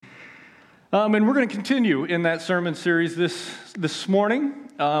And we're going to continue in that sermon series this morning.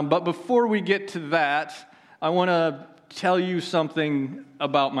 But before we get to that, I want to tell you something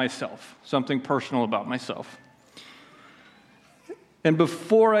about myself, something personal about myself. And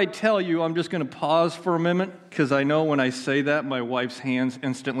before I tell you, I'm just going to pause for a minute, because I know when I say that, my wife's hands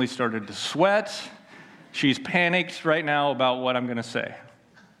instantly started to sweat. She's panicked right now about what I'm going to say.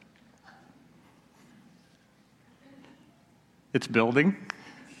 It's building.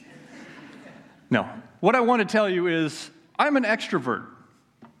 No. What I want to tell you is I'm an extrovert,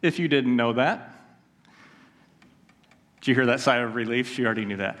 if you didn't know that. Did you hear that sigh of relief? She already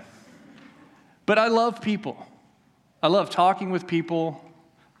knew that. But I love people. I love talking with people,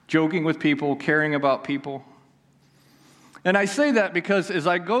 joking with people, caring about people. And I say that because as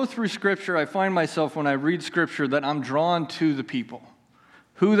I go through Scripture, I find myself when I read Scripture that I'm drawn to the people,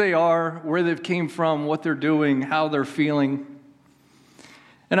 who they are, where they came from, what they're doing, how they're feeling.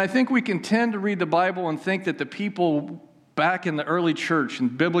 And I think we can tend to read the Bible and think that the people back in the early church in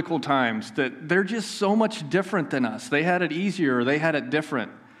biblical times, that they're just so much different than us. They had it easier, they had it different,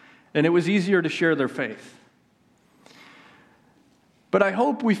 and it was easier to share their faith. But I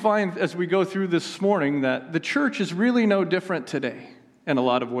hope we find as we go through this morning that the church is really no different today in a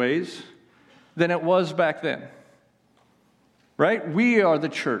lot of ways than it was back then. Right? We are the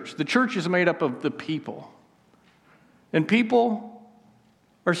church. The church is made up of the people. And people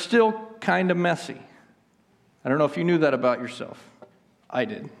are still kind of messy. I don't know if you knew that about yourself. I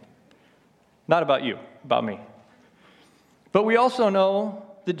did. Not about you, about me. But we also know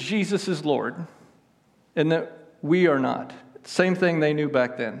that Jesus is Lord and that we are not. Same thing they knew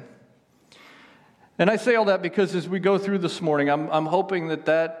back then. And I say all that because as we go through this morning, I'm hoping that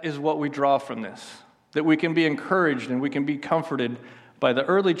that is what we draw from this, that we can be encouraged and we can be comforted by the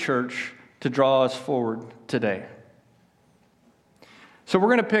early church to draw us forward today. So we're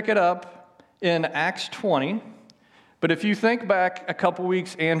going to pick it up in Acts 20. But if you think back a couple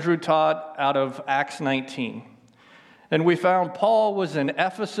weeks, Andrew taught out of Acts 19. And we found Paul was in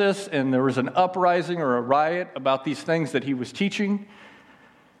Ephesus, and there was an uprising or a riot about these things that he was teaching.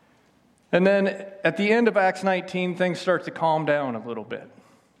 And then at the end of Acts 19, things start to calm down a little bit.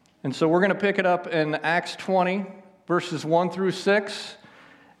 And so we're going to pick it up in Acts 20, verses 1 through 6.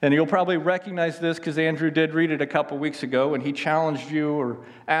 And you'll probably recognize this because Andrew did read it a couple weeks ago, and he challenged you or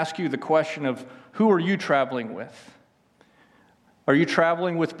asked you the question of, who are you traveling with? Are you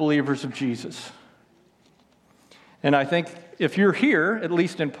traveling with believers of Jesus? And I think if you're here, at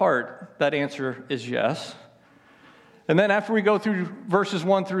least in part, that answer is yes. And then after we go through verses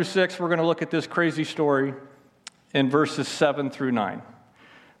 1 through 6, we're going to look at this crazy story in verses 7 through 9.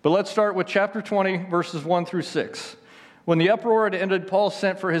 But let's start with chapter 20, verses 1 through 6. When the uproar had ended, Paul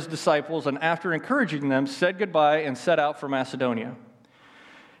sent for his disciples, and after encouraging them, said goodbye and set out for Macedonia.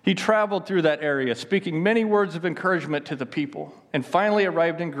 He traveled through that area, speaking many words of encouragement to the people, and finally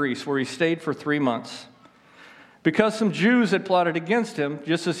arrived in Greece, where he stayed for 3 months. Because some Jews had plotted against him,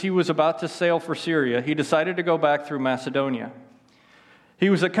 just as he was about to sail for Syria, he decided to go back through Macedonia.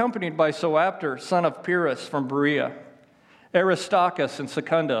 He was accompanied by Soapter, son of Pyrrhus from Berea, Aristarchus and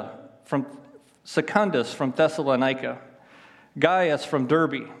Secundus from Thessalonica, Gaius from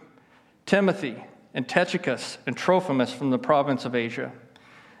Derbe, Timothy and Tychicus and Trophimus from the province of Asia.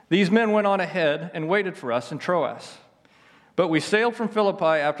 These men went on ahead and waited for us in Troas. But we sailed from Philippi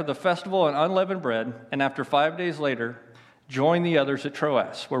after the festival on unleavened bread, and after 5 days later, joined the others at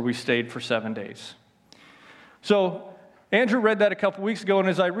Troas, where we stayed for 7 days. So Andrew read that a couple weeks ago, and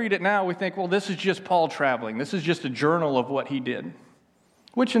as I read it now, we think, well, this is just Paul traveling. This is just a journal of what he did,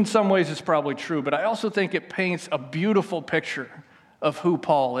 which in some ways is probably true, but I also think it paints a beautiful picture of who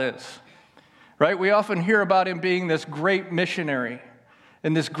Paul is, right? We often hear about him being this great missionary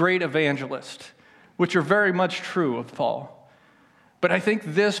and this great evangelist, which are very much true of Paul. But I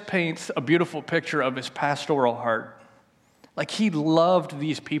think this paints a beautiful picture of his pastoral heart. Like he loved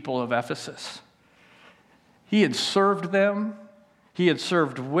these people of Ephesus. He had served them, he had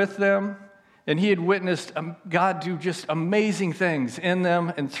served with them, and he had witnessed God do just amazing things in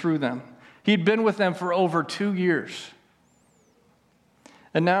them and through them. He'd been with them for over 2 years.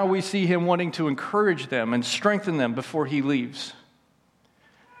 And now we see him wanting to encourage them and strengthen them before he leaves.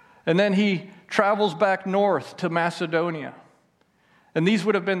 And then he travels back north to Macedonia. And these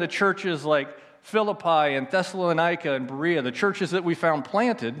would have been the churches like Philippi and Thessalonica and Berea, the churches that we found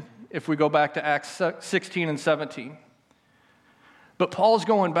planted if we go back to Acts 16 and 17. But Paul's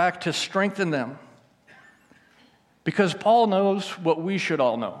going back to strengthen them because Paul knows what we should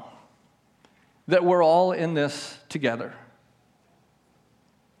all know, that we're all in this together.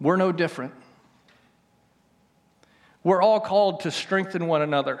 We're no different. We're all called to strengthen one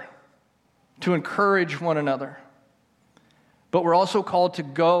another. to encourage one another. But we're also called to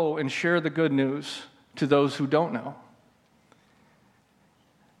go and share the good news to those who don't know.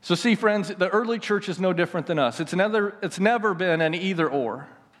 So see, friends, the early church is no different than us. It's never been an either or.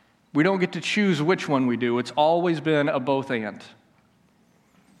 We don't get to choose which one we do. It's always been a both and.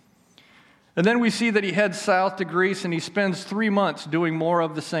 And then we see that he heads south to Greece and he spends 3 months doing more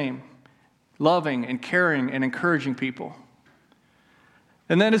of the same, loving and caring and encouraging people.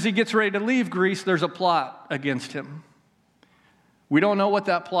 And then as he gets ready to leave Greece, there's a plot against him. We don't know what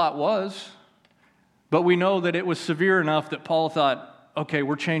that plot was, but we know that it was severe enough that Paul thought, okay,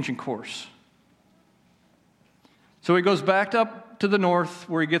 we're changing course. So he goes back up to the north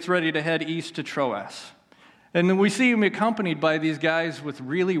where he gets ready to head east to Troas. And then we see him accompanied by these guys with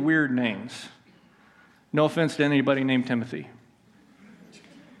really weird names. No offense to anybody named Timothy.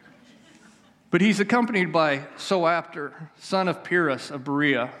 But he's accompanied by Soapter, son of Pyrrhus of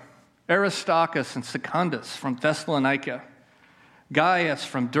Berea, Aristarchus and Secundus from Thessalonica, Gaius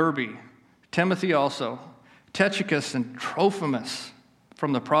from Derbe, Timothy also, Tychicus and Trophimus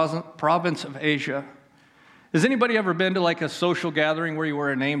from the province of Asia. Has anybody ever been to like a social gathering where you wear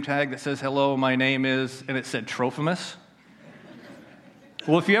a name tag that says, hello, my name is, and it said Trophimus?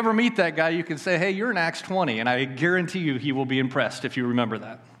 Well, if you ever meet that guy, you can say, hey, you're in Acts 20, and I guarantee you he will be impressed if you remember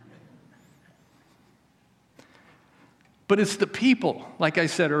that. But it's the people, like I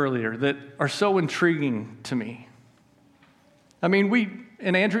said earlier, that are so intriguing to me. I mean,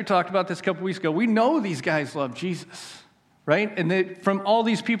 and Andrew talked about this a couple weeks ago, we know these guys love Jesus. Right? And from all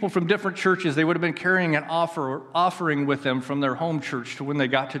these people from different churches, they would have been carrying an offering with them from their home church to when they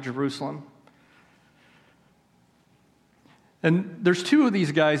got to Jerusalem. And there's 2 of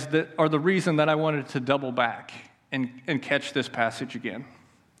these guys that are the reason that I wanted to double back and catch this passage again.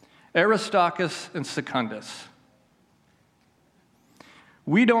 Aristarchus and Secundus.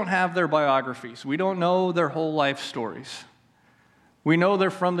 We don't have their biographies. We don't know their whole life stories. We know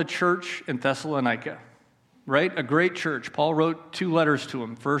they're from the church in Thessalonica. Right? A great church. Paul wrote 2 letters to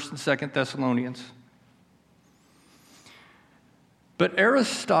them, 1st and 2nd Thessalonians. But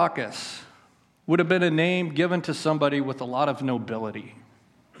Aristarchus would have been a name given to somebody with a lot of nobility,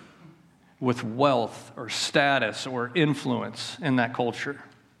 with wealth or status or influence in that culture.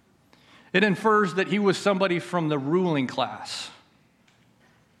 It infers that he was somebody from the ruling class,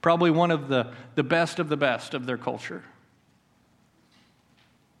 probably one of the best of their culture.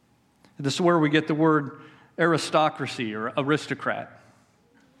 This is where we get the word aristocracy or aristocrat.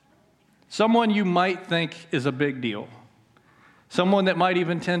 Someone you might think is a big deal. Someone that might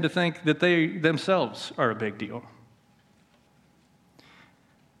even tend to think that they themselves are a big deal.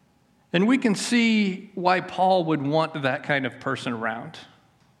 And we can see why Paul would want that kind of person around,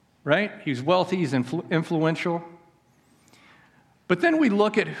 right? He's wealthy, he's influential. But then we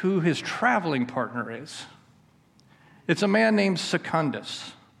look at who his traveling partner is. It's a man named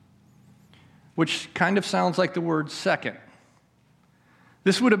Secundus, which kind of sounds like the word second.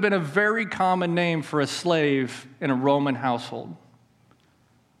 This would have been a very common name for a slave in a Roman household.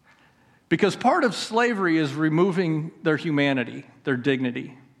 Because part of slavery is removing their humanity, their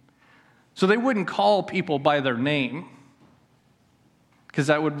dignity. So they wouldn't call people by their name, because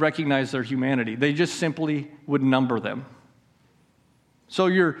that would recognize their humanity. They just simply would number them. So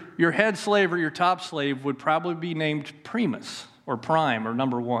your head slave or your top slave would probably be named primus or prime or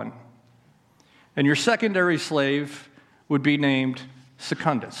number 1. And your secondary slave would be named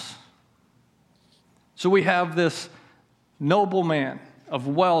Secundus. So we have this noble man of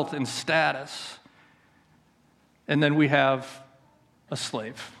wealth and status, and then we have a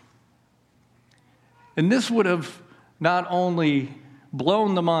slave. And this would have not only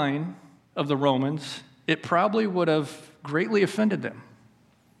blown the mind of the Romans, it probably would have greatly offended them.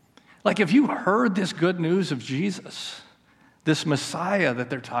 Like, have you heard this good news of Jesus, this Messiah that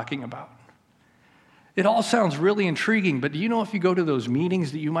they're talking about? It all sounds really intriguing, but do you know if you go to those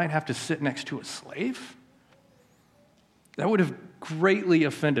meetings that you might have to sit next to a slave? That would have greatly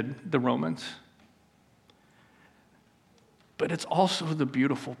offended the Romans. But it's also the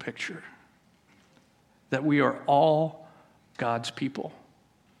beautiful picture that we are all God's people,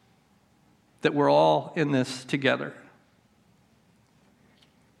 that we're all in this together.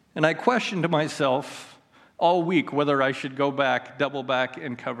 And I questioned myself all week whether I should go back, double back,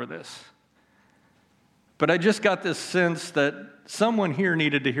 and cover this. But I just got this sense that someone here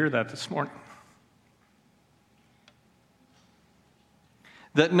needed to hear that this morning.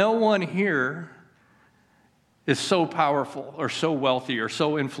 That no one here is so powerful or so wealthy or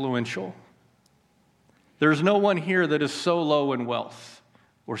so influential. There's no one here that is so low in wealth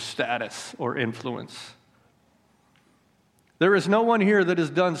or status or influence. There is no one here that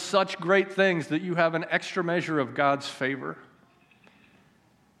has done such great things that you have an extra measure of God's favor.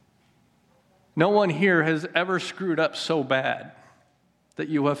 No one here has ever screwed up so bad that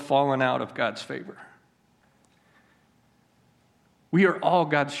you have fallen out of God's favor. We are all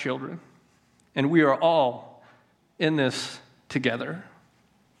God's children, and we are all in this together.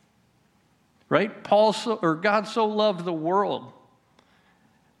 Right? God so loved the world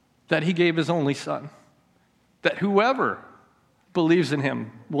that he gave his only Son, that whoever believes in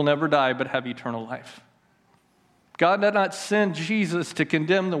him will never die but have eternal life. God did not send Jesus to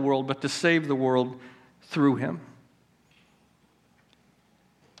condemn the world, but to save the world through him.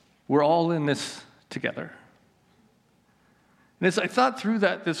 We're all in this together. And as I thought through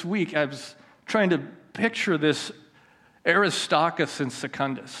that this week, I was trying to picture this Aristarchus and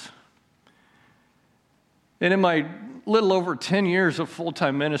Secundus. And in my little over 10 years of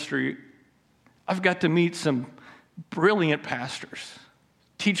full-time ministry, I've got to meet some brilliant pastors,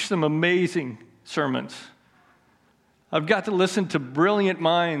 teach some amazing sermons. I've got to listen to brilliant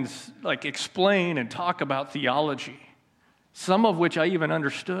minds like explain and talk about theology, some of which I even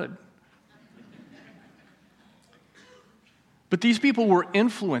understood. But these people were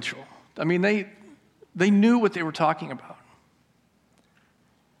influential. I mean, they knew what they were talking about.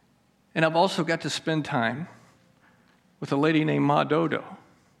 And I've also got to spend time with a lady named Ma Dodo,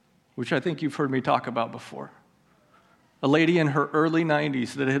 which I think you've heard me talk about before. A lady in her early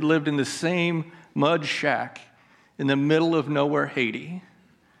 90s that had lived in the same mud shack in the middle of nowhere, Haiti,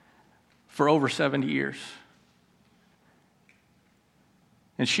 for over 70 years.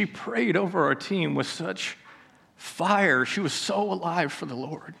 And she prayed over our team with such fire. She was so alive for the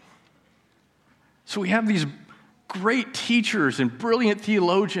Lord. So we have these great teachers and brilliant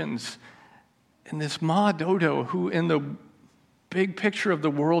theologians, and this Ma Dodo, who in the big picture of the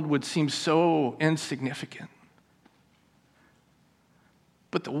world would seem so insignificant.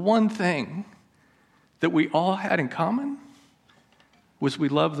 But the one thing that we all had in common was we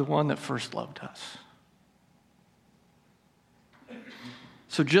loved the one that first loved us.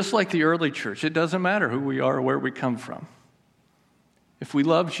 So just like the early church, it doesn't matter who we are or where we come from. If we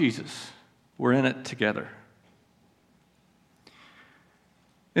love Jesus, we're in it together.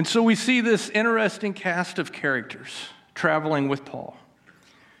 And so we see this interesting cast of characters traveling with Paul.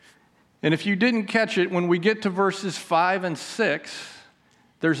 And if you didn't catch it, when we get to verses 5 and 6,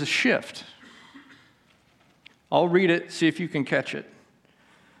 there's a shift. I'll read it, see if you can catch it.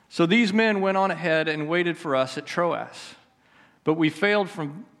 So these men went on ahead and waited for us at Troas. But we sailed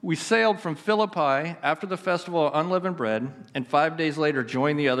from Philippi after the festival of unleavened bread, and 5 days later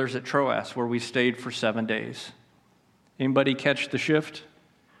joined the others at Troas, where we stayed for 7 days. Anybody catch the shift?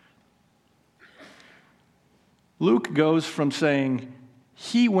 Luke goes from saying,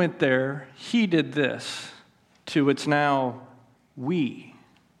 he went there, he did this, to it's now we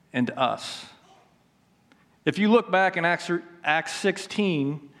and us. If you look back in Acts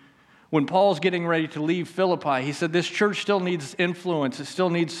 16, when Paul's getting ready to leave Philippi, he said this church still needs influence. It still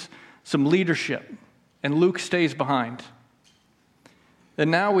needs some leadership. And Luke stays behind. And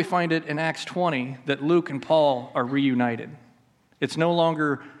now we find it in Acts 20 that Luke and Paul are reunited. It's no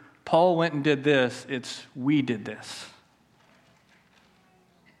longer Paul went and did this, it's we did this.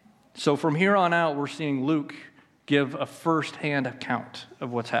 So from here on out, we're seeing Luke give a first-hand account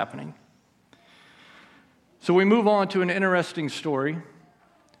of what's happening. So we move on to an interesting story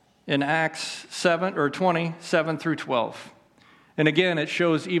in Acts 20, 7 through 12. And again, it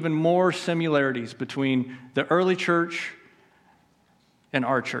shows even more similarities between the early church and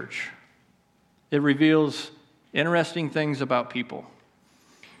our church. It reveals interesting things about people.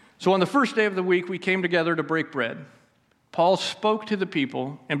 So on the first day of the week, we came together to break bread. Paul spoke to the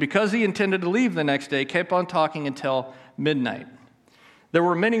people, and because he intended to leave the next day, kept on talking until midnight. There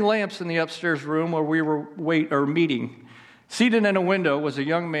were many lamps in the upstairs room where we were meeting. Seated in a window was a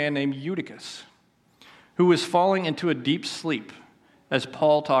young man named Eutychus, who was falling into a deep sleep as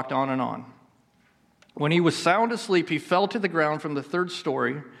Paul talked on and on. When he was sound asleep, he fell to the ground from the third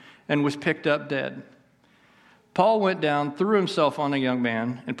story and was picked up dead. Paul went down, threw himself on the young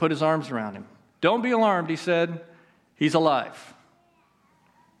man, and put his arms around him. "Don't be alarmed," he said. "He's alive."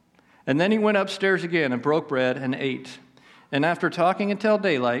 And then he went upstairs again and broke bread and ate. And after talking until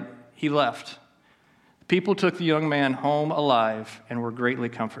daylight, he left. People took the young man home alive and were greatly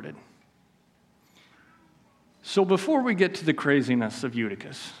comforted. So before we get to the craziness of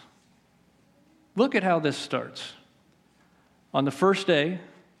Eutychus, look at how this starts. On the first day,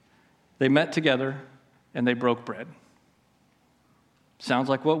 they met together and they broke bread. Sounds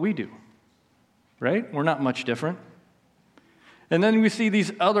like what we do, right? We're not much different. And then we see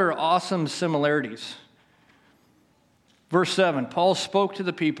these other awesome similarities. Verse 7, Paul spoke to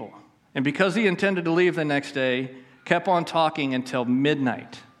the people, and because he intended to leave the next day, kept on talking until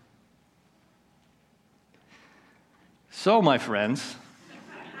midnight. So, my friends,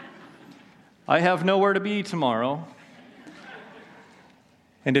 I have nowhere to be tomorrow.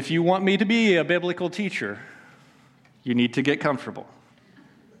 And if you want me to be a biblical teacher, you need to get comfortable.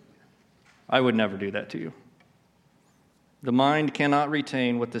 I would never do that to you. The mind cannot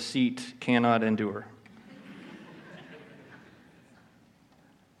retain what the seat cannot endure.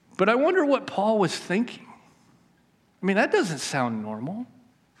 But I wonder what Paul was thinking. I mean, that doesn't sound normal.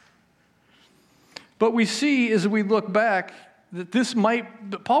 But we see as we look back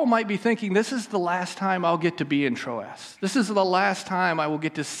that Paul might be thinking, this is the last time I'll get to be in Troas. This is the last time I will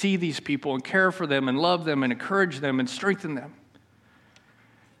get to see these people and care for them and love them and encourage them and strengthen them.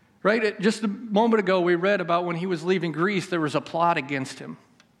 Right? Just a moment ago, we read about when he was leaving Greece, there was a plot against him.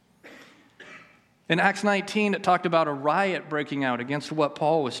 In Acts 19, it talked about a riot breaking out against what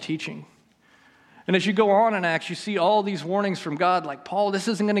Paul was teaching. And as you go on in Acts, you see all these warnings from God, like, Paul, this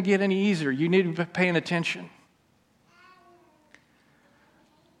isn't going to get any easier. You need to be paying attention.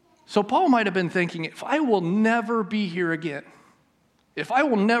 So Paul might have been thinking, if I will never be here again, if I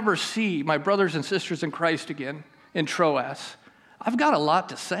will never see my brothers and sisters in Christ again in Troas, I've got a lot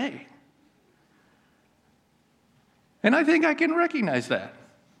to say. And I think I can recognize that.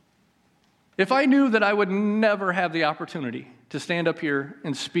 If I knew that I would never have the opportunity to stand up here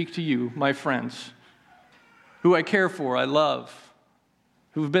and speak to you, my friends, who I care for, I love,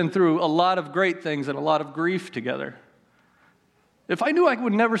 who've been through a lot of great things and a lot of grief together, if I knew I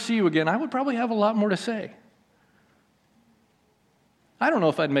would never see you again, I would probably have a lot more to say. I don't know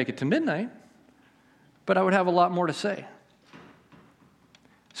if I'd make it to midnight, but I would have a lot more to say.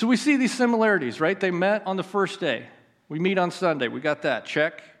 So we see these similarities, right? They met on the first day. We meet on Sunday. We got that.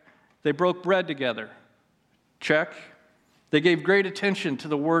 Check. They broke bread together. Check. They gave great attention to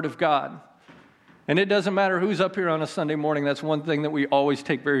the Word of God. And it doesn't matter who's up here on a Sunday morning. That's one thing that we always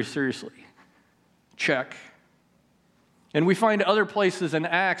take very seriously. Check. And we find other places in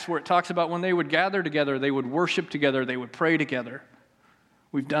Acts where it talks about when they would gather together, they would worship together, they would pray together.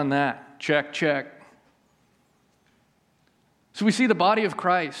 We've done that. Check, check. So we see the body of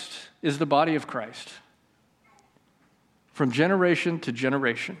Christ is the body of Christ from generation to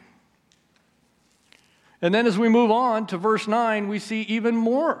generation. And then as we move on to verse 9, we see even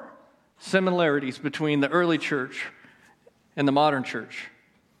more similarities between the early church and the modern church.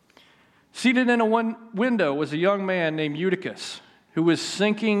 Seated in a window was a young man named Eutychus, who was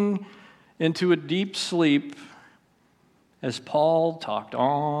sinking into a deep sleep as Paul talked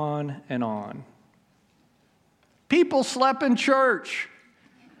on and on. People slept in church.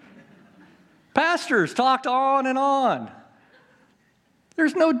 Pastors talked on and on.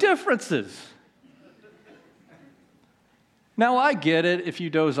 There's no differences. Now, I get it if you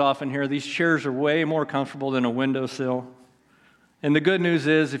doze off in here. These chairs are way more comfortable than a windowsill. And the good news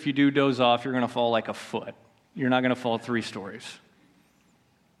is, if you do doze off, you're going to fall like a foot. You're not going to fall 3 stories.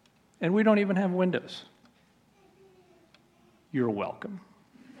 And we don't even have windows. You're welcome.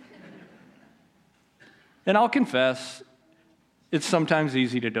 And I'll confess, it's sometimes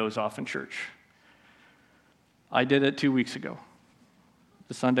easy to doze off in church. I did it 2 weeks ago,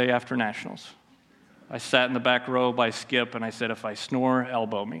 the Sunday after Nationals. I sat in the back row by Skip, and I said, if I snore,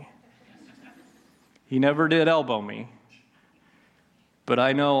 elbow me. He never did elbow me. But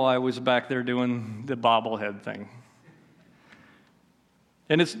I know I was back there doing the bobblehead thing.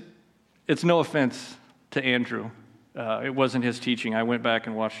 And it's no offense to Andrew. It wasn't his teaching. I went back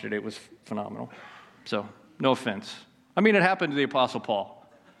and watched it. It was phenomenal. So, no offense. I mean, it happened to the Apostle Paul.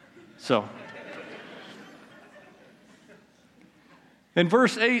 So. And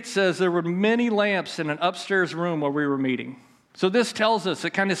verse 8 says there were many lamps in an upstairs room where we were meeting. So this tells us,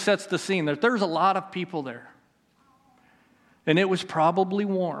 it kind of sets the scene, that there's a lot of people there. And it was probably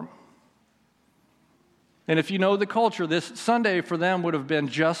warm. And if you know the culture, this Sunday for them would have been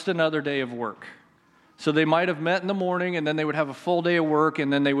just another day of work. So they might have met in the morning, and then they would have a full day of work,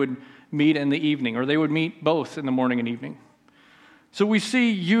 and then they would meet in the evening, or they would meet both in the morning and evening. So we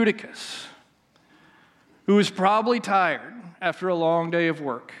see Eutychus, who is probably tired after a long day of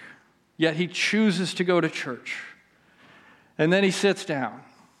work, yet he chooses to go to church. And then he sits down,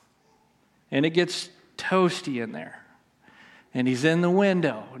 and it gets toasty in there. And he's in the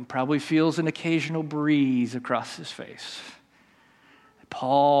window and probably feels an occasional breeze across his face.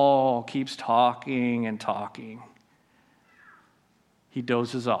 Paul keeps talking and talking. He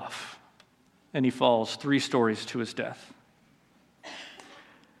dozes off, and he falls 3 stories to his death.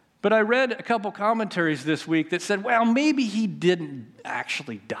 But I read a couple commentaries this week that said, well, maybe he didn't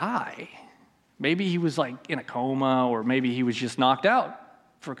actually die. Maybe he was like in a coma, or maybe he was just knocked out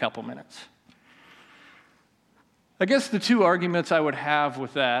for a couple minutes. I guess the two arguments I would have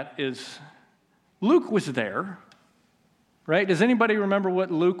with that is Luke was there, right? Does anybody remember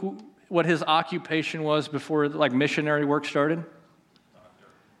what his occupation was before like missionary work started? Doctor.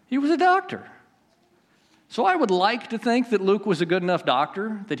 He was a doctor. So I would like to think that Luke was a good enough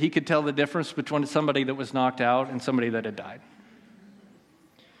doctor that he could tell the difference between somebody that was knocked out and somebody that had died.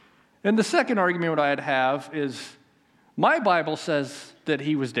 And the second argument I'd have is my Bible says that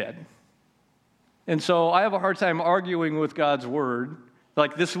he was dead. And so I have a hard time arguing with God's word.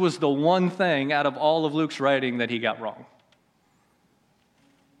 Like this was the one thing out of all of Luke's writing that he got wrong.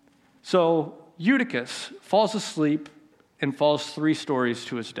 So Eutychus falls asleep and falls 3 stories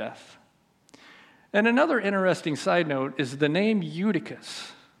to his death. And another interesting side note is the name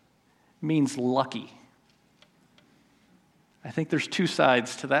Eutychus means lucky. I think there's 2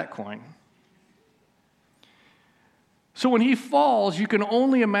 sides to that coin. So when he falls, you can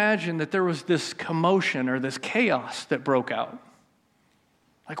only imagine that there was this commotion or this chaos that broke out.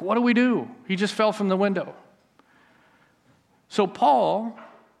 Like, what do we do? He just fell from the window. So Paul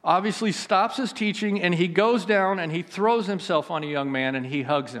obviously stops his teaching and he goes down and he throws himself on a young man and he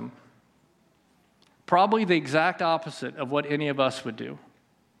hugs him. Probably the exact opposite of what any of us would do.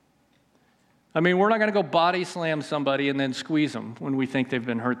 I mean, we're not going to go body slam somebody and then squeeze them when we think they've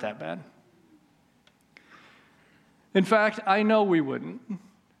been hurt that bad. In fact, I know we wouldn't,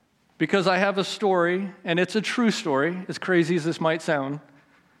 because I have a story, and it's a true story, as crazy as this might sound,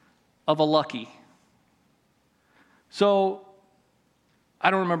 of a Lucky. So,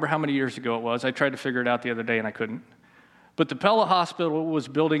 I don't remember how many years ago it was. I tried to figure it out the other day, and I couldn't. But the Pella Hospital was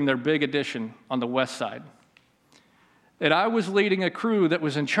building their big addition on the west side. And I was leading a crew that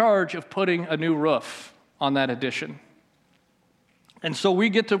was in charge of putting a new roof on that addition. And so we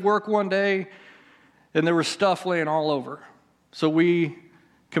get to work one day, and there was stuff laying all over. So we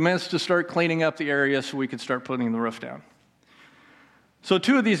commenced to start cleaning up the area so we could start putting the roof down. So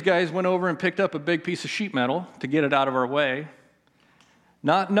 2 of these guys went over and picked up a big piece of sheet metal to get it out of our way,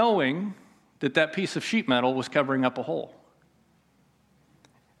 not knowing that that piece of sheet metal was covering up a hole.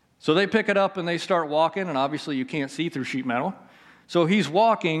 So they pick it up and they start walking, and obviously you can't see through sheet metal. So he's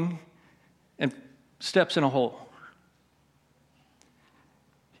walking and steps in a hole.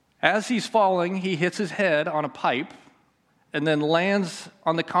 As he's falling, he hits his head on a pipe and then lands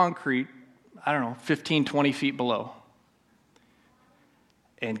on the concrete, 15, 20 feet below.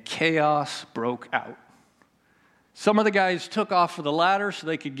 And chaos broke out. Some of the guys took off for the ladder so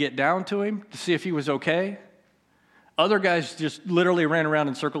they could get down to him to see if he was okay. Other guys just literally ran around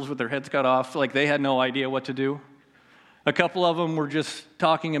in circles with their heads cut off, like they had no idea what to do. A couple of them were just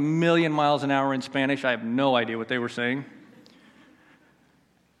talking a million miles an hour in Spanish. I have no idea what they were saying.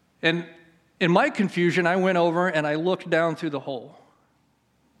 And in my confusion, I went over and I looked down through the hole.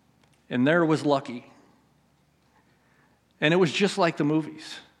 And there was Lucky. And it was just like the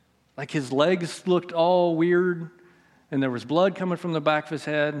movies. Like his legs looked all weird, and there was blood coming from the back of his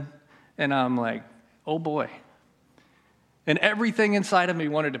head. And I'm like, oh boy. And everything inside of me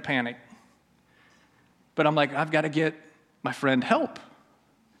wanted to panic. But I'm like, I've got to get my friend help.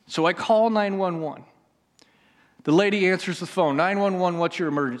 So I call 911. The lady answers the phone, 911, what's your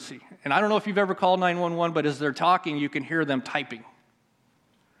emergency? And I don't know if you've ever called 911, but as they're talking, you can hear them typing.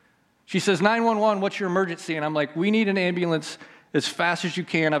 She says, 911, what's your emergency? And I'm like, we need an ambulance as fast as you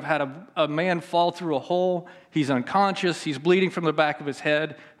can. I've had a man fall through a hole. He's unconscious. He's bleeding from the back of his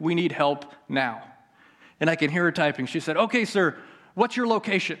head. We need help now. And I can hear her typing. She said, okay, sir, what's your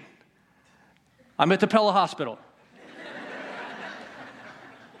location? I'm at the Pella Hospital.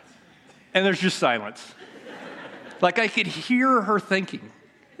 And there's just silence. Like I could hear her thinking,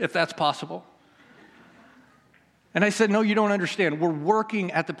 if that's possible. And I said, no, you don't understand. We're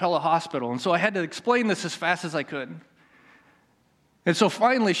working at the Pella Hospital. And so I had to explain this as fast as I could. And so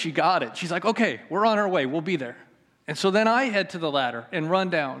finally she got it. She's like, okay, we're on our way. We'll be there. And so then I head to the ladder and run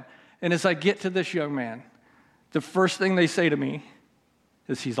down. And as I get to this young man, the first thing they say to me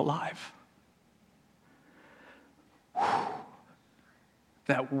is he's alive. Whew.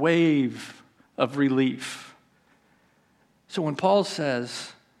 That wave of relief. So when Paul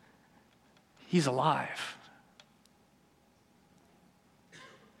says he's alive,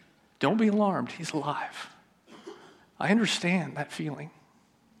 don't be alarmed, he's alive. I understand that feeling.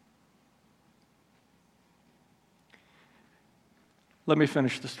 Let me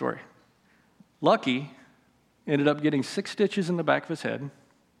finish the story. Lucky ended up getting 6 stitches in the back of his head.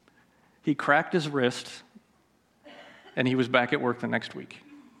 He cracked his wrist, and he was back at work the next week.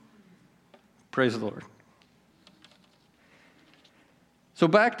 Praise the Lord. So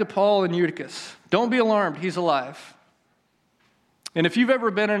back to Paul and Eutychus. Don't be alarmed, he's alive. And if you've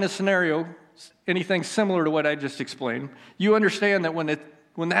ever been in a scenario, anything similar to what I just explained, you understand that when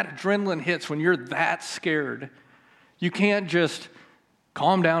that adrenaline hits, when you're that scared, you can't just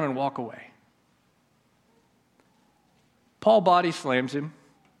calm down and walk away. Paul body slams him,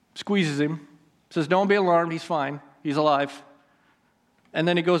 squeezes him, says, don't be alarmed, he's fine, he's alive. And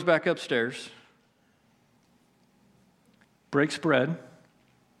then he goes back upstairs, breaks bread,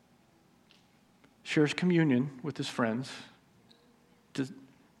 shares communion with his friends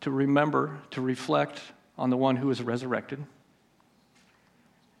to remember, to reflect on the one who is resurrected.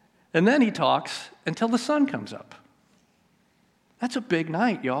 And then he talks until the sun comes up. That's a big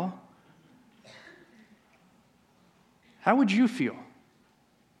night, y'all. How would you feel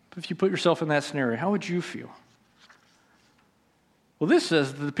if you put yourself in that scenario? How would you feel? Well, this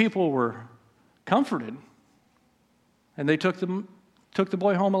says that the people were comforted, and they took the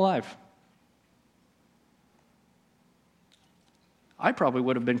boy home alive. I probably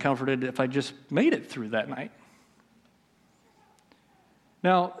would have been comforted if I just made it through that night.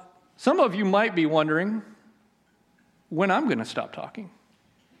 Now, some of you might be wondering when I'm going to stop talking.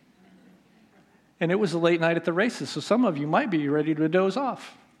 And it was a late night at the races, so some of you might be ready to doze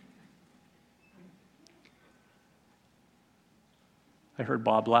off. I heard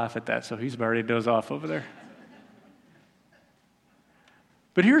Bob laugh at that, so he's about ready to doze off over there.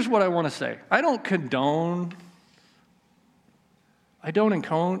 But here's what I want to say. I don't condone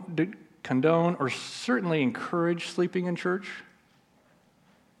or certainly encourage sleeping in church.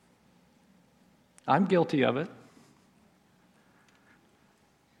 I'm guilty of it.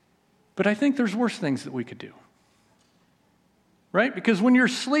 But I think there's worse things that we could do. Right? Because when you're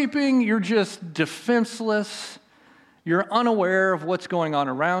sleeping, you're just defenseless. You're unaware of what's going on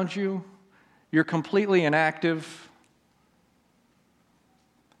around you. You're completely inactive.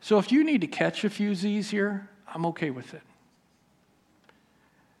 So if you need to catch a few Z's here, I'm okay with it.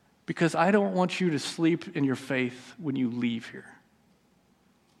 Because I don't want you to sleep in your faith when you leave here.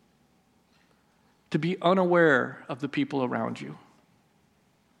 To be unaware of the people around you.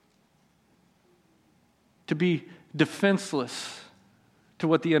 To be defenseless to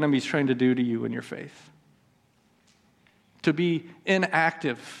what the enemy's trying to do to you in your faith. To be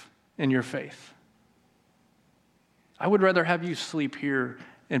inactive in your faith. I would rather have you sleep here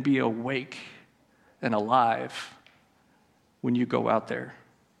and be awake and alive when you go out there.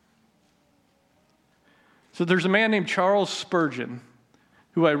 So there's a man named Charles Spurgeon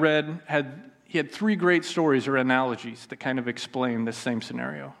who I read he had 3 great stories or analogies that kind of explain this same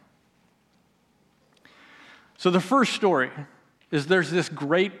scenario. So the first story is there's this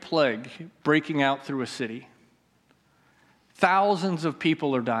great plague breaking out through a city. Thousands of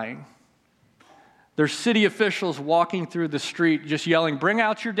people are dying. There's city officials walking through the street just yelling, "Bring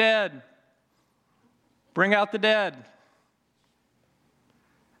out your dead. Bring out the dead."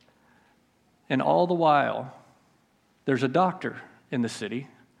 And all the while, there's a doctor in the city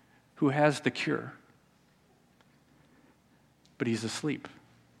who has the cure. But he's asleep.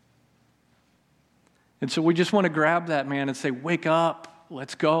 And so we just want to grab that man and say, "Wake up,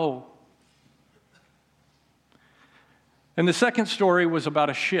 let's go." And the second story was about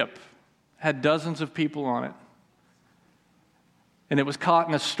a ship, had dozens of people on it. And it was caught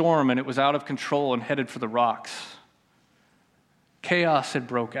in a storm and it was out of control and headed for the rocks. Chaos had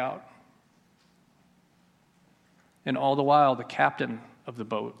broke out. And all the while, the captain of the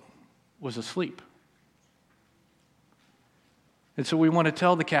boat was asleep. And so we want to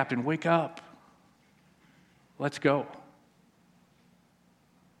tell the captain, "Wake up. Let's go."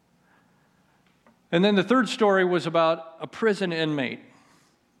 And then the third story was about a prison inmate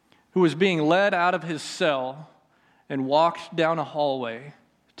who was being led out of his cell and walked down a hallway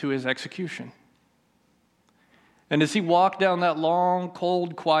to his execution. And as he walked down that long,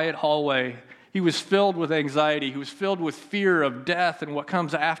 cold, quiet hallway, he was filled with anxiety. He was filled with fear of death and what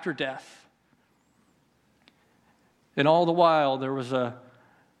comes after death. And all the while, there was a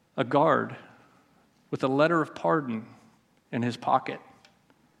guard with a letter of pardon in his pocket,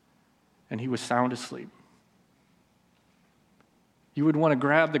 and he was sound asleep. You would want to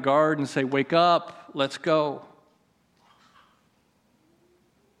grab the guard and say, "Wake up, let's go."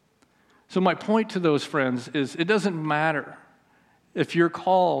 So my point to those friends is it doesn't matter if you're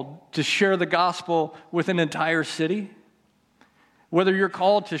called to share the gospel with an entire city, whether you're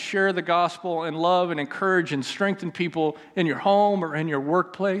called to share the gospel and love and encourage and strengthen people in your home or in your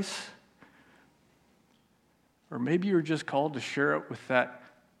workplace, or maybe you're just called to share it with that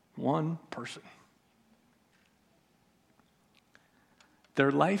one person.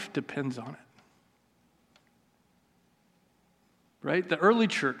 Their life depends on it. right? The early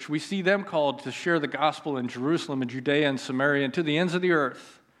church, we see them called to share the gospel in Jerusalem and Judea and Samaria and to the ends of the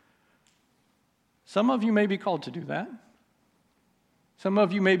earth. Some of you may be called to do that. Some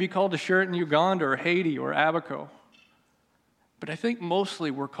of you may be called to share it in Uganda or Haiti or Abaco. But I think mostly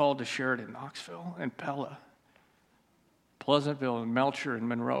we're called to share it in Knoxville and Pella, Pleasantville and Melcher and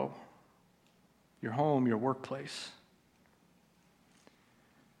Monroe, your home, your workplace.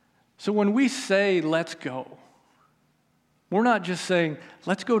 So when we say, let's go, we're not just saying,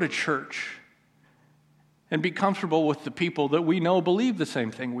 let's go to church and be comfortable with the people that we know believe the same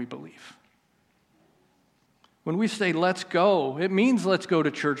thing we believe. When we say, let's go, it means let's go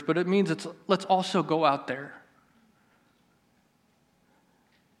to church, but it means let's also go out there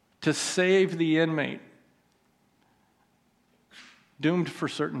to save the inmate doomed for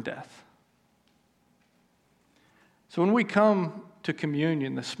certain death. So when we come to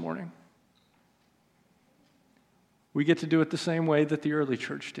communion this morning, we get to do it the same way that the early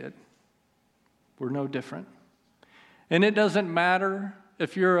church did. We're no different. And it doesn't matter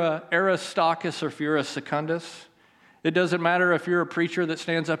if you're a Aristarchus or if you're a Secundus. It doesn't matter if you're a preacher that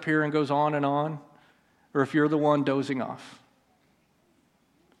stands up here and goes on, or if you're the one dozing off.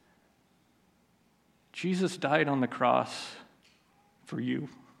 Jesus died on the cross for you.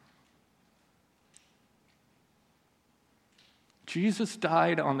 Jesus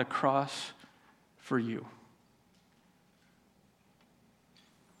died on the cross for you.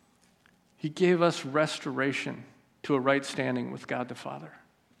 He gave us restoration to a right standing with God the Father.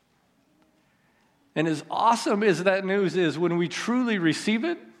 And as awesome as that news is, when we truly receive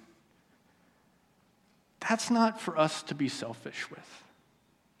it, that's not for us to be selfish with.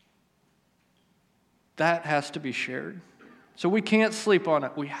 That has to be shared. So we can't sleep on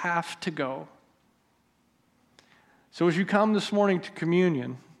it. We have to go. So as you come this morning to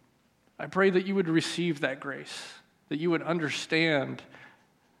communion, I pray that you would receive that grace, that you would understand,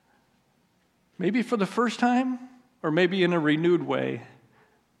 maybe for the first time, or maybe in a renewed way,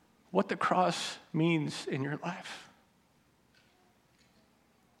 what the cross means in your life.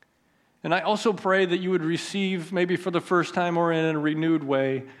 And I also pray that you would receive, maybe for the first time or in a renewed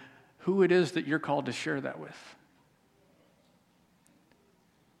way, who it is that you're called to share that with.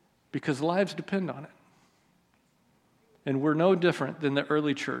 Because lives depend on it. And we're no different than the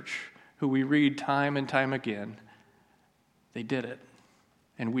early church, who we read time and time again. They did it,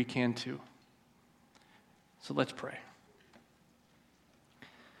 and we can too. So let's pray.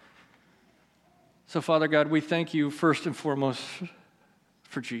 So, Father God, we thank you first and foremost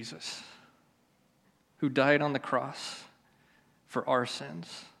for Jesus, who died on the cross for our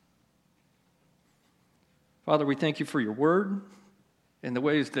sins. Father, we thank you for your word and the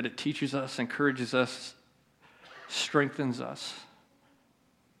ways that it teaches us, encourages us, strengthens us.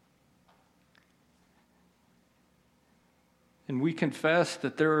 And we confess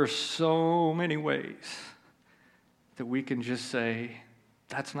that there are so many ways that we can just say,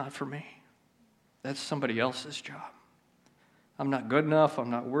 that's not for me. That's somebody else's job. I'm not good enough. I'm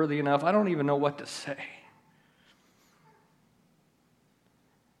not worthy enough. I don't even know what to say.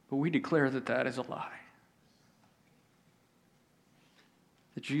 But we declare that that is a lie.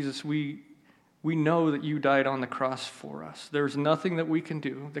 That Jesus, we know that you died on the cross for us. There's nothing that we can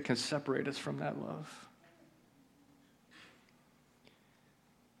do that can separate us from that love.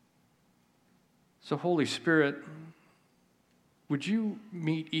 So, Holy Spirit, would you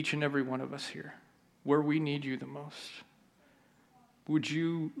meet each and every one of us here where we need you the most? Would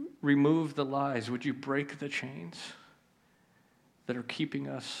you remove the lies? Would you break the chains that are keeping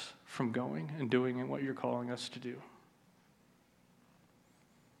us from going and doing what you're calling us to do?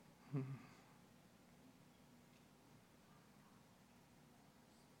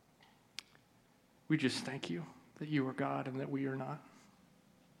 We just thank you that you are God and that we are not.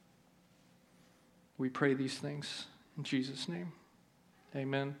 We pray these things in Jesus' name.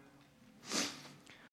 Amen.